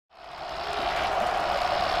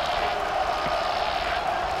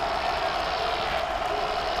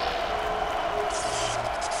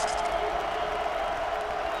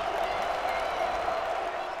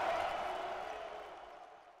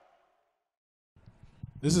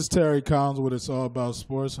This is Terry Collins with It's All About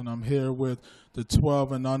Sports, and I'm here with the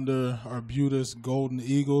 12 and under Arbutus Golden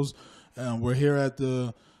Eagles. We're here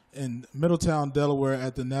in Middletown, Delaware,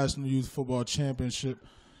 at the National Youth Football Championship.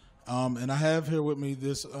 And I have here with me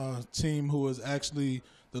this team who is actually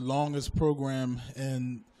the longest program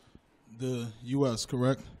in the U.S.,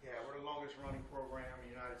 correct? Yeah, we're the longest running program in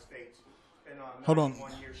the United States. Been on Hold on.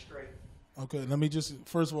 1 year straight. Okay, let me just,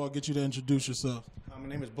 first of all, get you to introduce yourself. My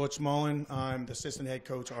name is Butch Mullen. I'm the assistant head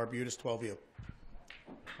coach at Arbutus 12U.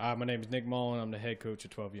 Hi, my name is Nick Mullen. I'm the head coach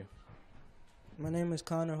at 12U. My name is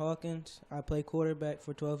Connor Hawkins. I play quarterback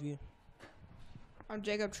for 12U. I'm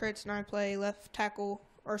Jacob Tritz, and I play left tackle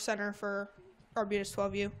or center for Arbutus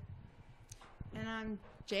 12U. And I'm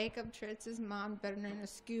Jacob Tritz's mom, better known as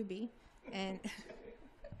Scooby, and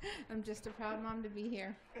I'm just a proud mom to be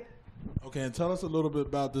here. Okay, and tell us a little bit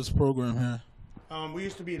about this program here. We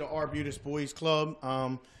used to be the Arbutus Boys Club,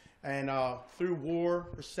 and through war,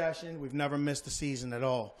 recession, we've never missed a season at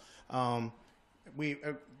all. We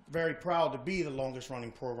are very proud to be the longest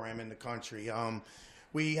running program in the country.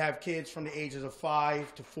 We have kids from the ages of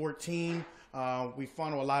 5 to 14. We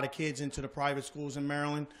funnel a lot of kids into the private schools in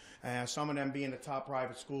Maryland, some of them being the top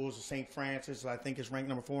private schools. St. Francis, I think, is ranked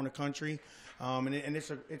number 4 in the country. And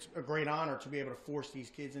it's a great honor to be able to force these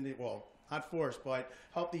kids into, well, not force, but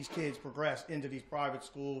help these kids progress into these private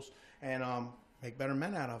schools and make better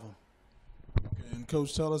men out of them. Okay, and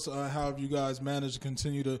Coach, tell us how have you guys managed to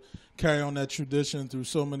continue to carry on that tradition through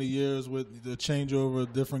so many years with the changeover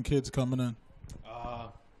of different kids coming in?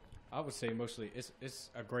 I would say mostly it's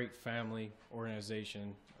a great family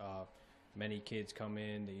organization. Many kids come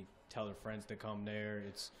in, they tell their friends to come there.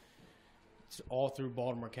 It's all through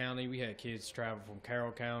Baltimore County. We had kids travel from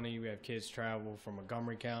Carroll County. We have kids travel from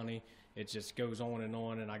Montgomery County. It just goes on,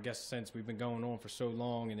 and I guess since we've been going on for so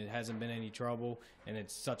long and it hasn't been any trouble and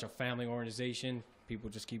it's such a family organization, people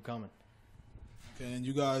just keep coming. Okay, and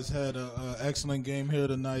you guys had an excellent game here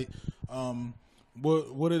tonight.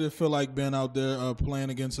 What did it feel like being out there playing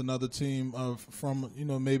against another team from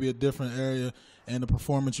maybe a different area, and the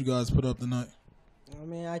performance you guys put up tonight? I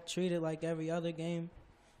mean, I treat it like every other game.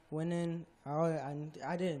 Winning,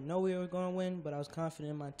 I didn't know we were going to win, but I was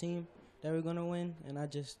confident in my team that we were going to win, and I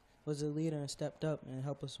just was a leader and stepped up and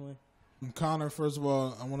helped us win. And Connor, first of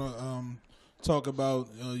all, I want to talk about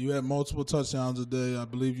you had multiple touchdowns today. I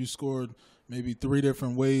believe you scored maybe 3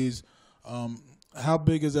 different ways. How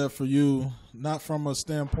big is that for you, not from a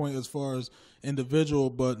standpoint as far as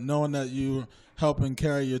individual, but knowing that you're helping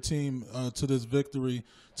carry your team to this victory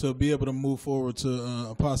to be able to move forward to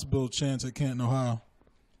a possible chance at Canton, Ohio?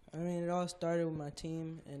 I mean, it all started with my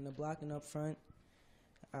team and the blocking up front.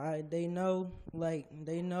 They know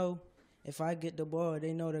if I get the ball,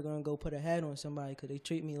 they know they're going to go put a hat on somebody because they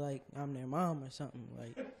treat me like I'm their mom or something.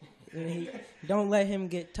 Don't let him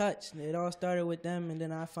get touched. It all started with them, and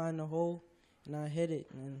then I find the hole, and I hit it,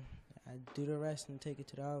 and I do the rest and take it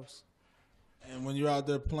to the house. And when you're out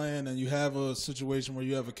there playing and you have a situation where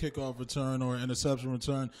you have a kickoff return or interception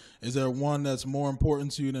return, is there one that's more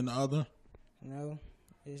important to you than the other? No,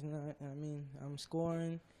 it's not. I mean, I'm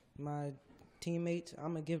scoring. My teammates,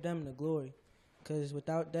 I'm going to give them the glory because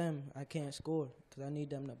without them, I can't score because I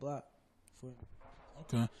need them to block for me.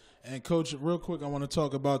 Okay. And, Coach, real quick, I want to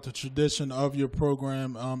talk about the tradition of your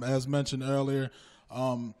program. As mentioned earlier,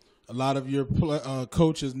 a lot of your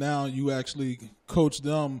coaches now, you actually coach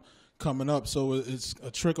them coming up, so it's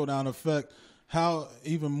a trickle-down effect. How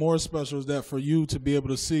even more special is that for you to be able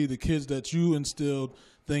to see the kids that you instilled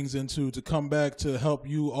things into to come back to help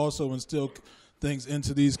you also instill things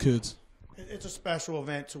into these kids? It's a special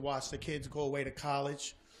event to watch the kids go away to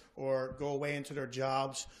college or go away into their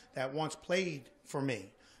jobs that once played for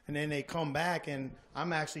me. And then they come back, and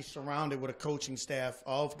I'm actually surrounded with a coaching staff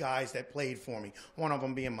of guys that played for me, one of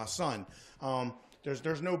them being my son.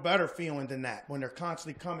 There's no better feeling than that when they're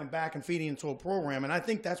constantly coming back and feeding into a program. And I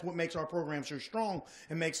think that's what makes our program so strong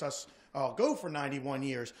and makes us go for 91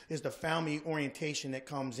 years is the family orientation that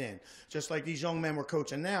comes in. Just like these young men we're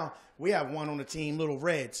coaching now, we have one on the team, Little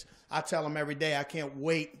Reds. I tell them every day, I can't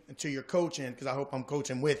wait until you're coaching because I hope I'm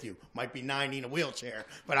coaching with you. Might be 90 in a wheelchair,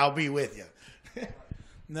 but I'll be with you.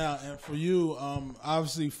 Now, and for you,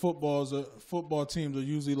 obviously football teams are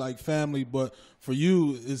usually like family, but for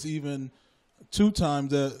you, it's even 2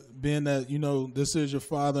 times that being that, this is your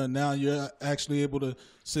father and now you're actually able to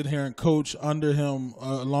sit here and coach under him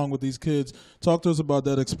along with these kids. Talk to us about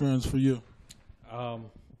that experience for you. I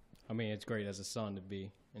mean, it's great as a son to be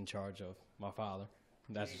in charge of my father.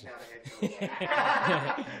 That's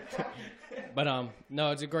but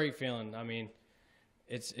no, it's a great feeling. I mean,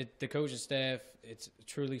 the coaching staff. It's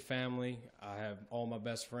truly family. I have all my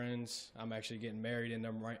best friends. I'm actually getting married, and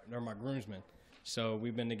they're my groomsmen. So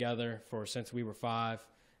we've been together since we were 5,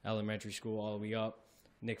 elementary school all the way up.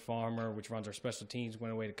 Nick Farmer, which runs our special teams,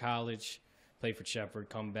 went away to college, played for Shepherd,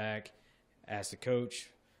 come back, asked the coach.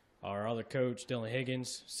 Our other coach, Dylan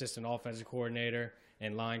Higgins, assistant offensive coordinator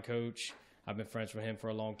and line coach. I've been friends with him for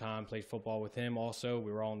a long time, played football with him also.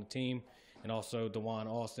 We were all on the team. And also DeJuan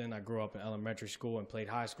Austin. I grew up in elementary school and played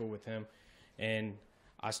high school with him. And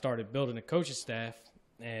I started building a coaching staff,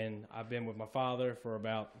 and I've been with my father for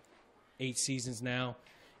about 8 seasons now.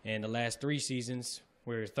 And the last 3 seasons,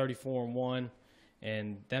 we're 34-1,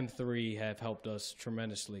 and them 3 have helped us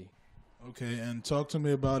tremendously. Okay, and talk to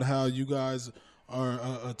me about how you guys are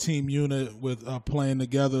a team unit with playing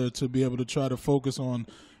together to be able to try to focus on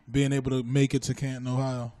being able to make it to Canton,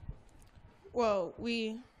 Ohio. Well,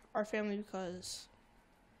 we are family because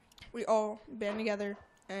we all band together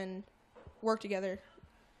and work together.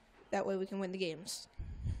 That way we can win the games.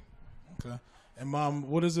 Okay. And, Mom,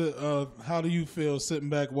 what is it? How do you feel sitting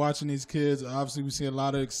back watching these kids? Obviously, we see a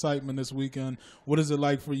lot of excitement this weekend. What is it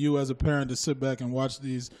like for you as a parent to sit back and watch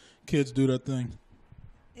these kids do their thing?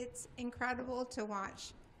 It's incredible to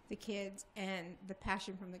watch the kids and the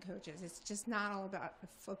passion from the coaches. It's just not all about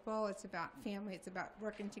football. It's about family. It's about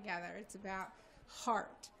working together. It's about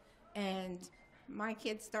heart. And my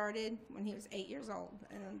kid started when he was 8 years old.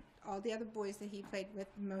 And all the other boys that he played with,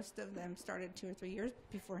 most of them started 2 or 3 years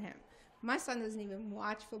before him. My son doesn't even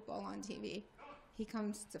watch football on TV. He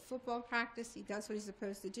comes to football practice. He does what he's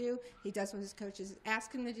supposed to do. He does what his coaches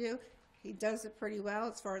ask him to do. He does it pretty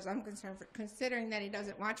well as far as I'm concerned, considering that he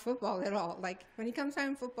doesn't watch football at all. Like, when he comes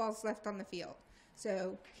home, football's left on the field.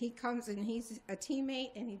 So he comes and he's a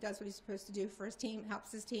teammate, and he does what he's supposed to do for his team,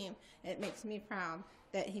 helps his team. And it makes me proud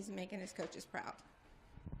that he's making his coaches proud.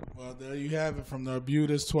 Well, there you have it from the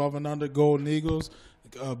Arbutus 12 and under Golden Eagles.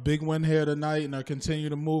 A big win here tonight, and they'll continue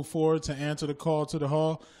to move forward to answer the call to the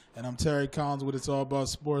Hall. And I'm Terry Collins with It's All About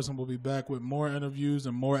Sports, and we'll be back with more interviews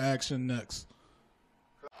and more action next.